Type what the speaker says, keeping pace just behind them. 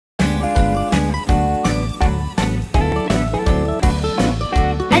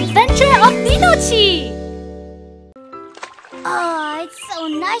catchy! Oh, it's so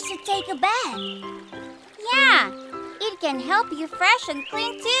nice to take a bath. Yeah, it can help you fresh and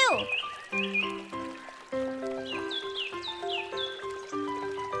clean too.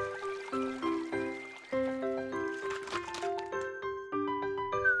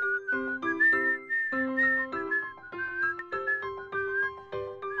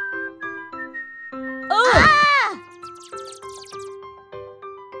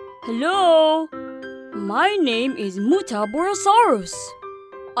 Hello, my name is Mutaborosaurus.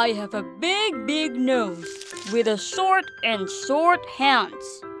 I have a big nose with a short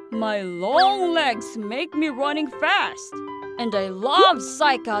hands. My long legs make me running fast, and I love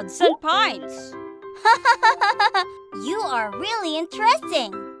cycads and pines. You are really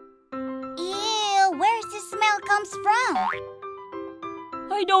interesting. Ew, where's the smell comes from?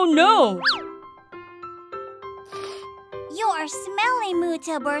 I don't know. You are smelly,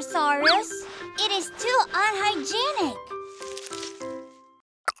 Mutaborosaurus. It is too unhygienic.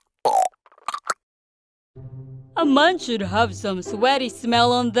 A man should have some sweaty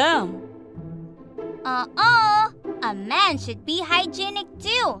smell on them. A man should be hygienic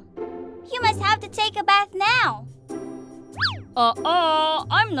too. You must have to take a bath now.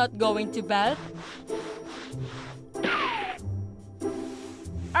 I'm not going to bath.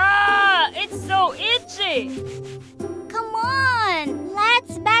 It's so itchy. Come on,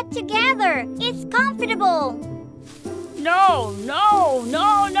 let's bath together. It's comfortable. No.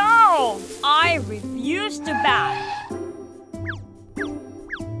 I refuse to bath.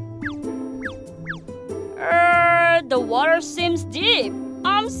 The water seems deep.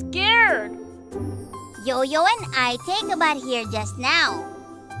 I'm scared. YoYo and I take a bath here just now.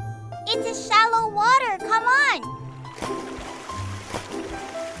 It's a shallow water. Come on.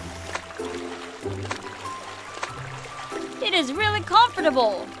 It is really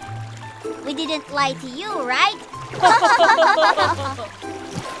comfortable. We didn't lie to you, right?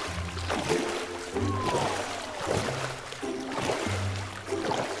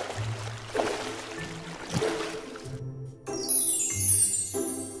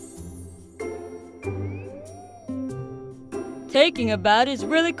 Taking a bath is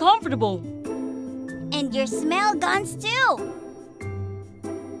really comfortable. And your smell guns too.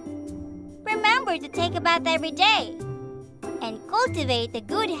 Remember to take a bath every day and cultivate a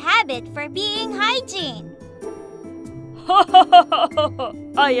good habit for being hygiene.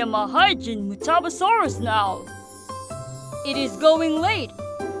 I am a hygiene Mutabosaurus now. It is going late.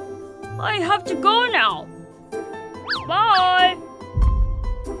 I have to go now. Bye.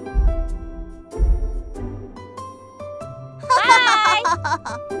 Bye.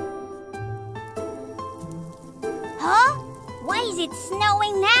 Huh? Why is it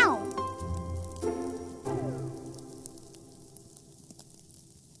snowing now?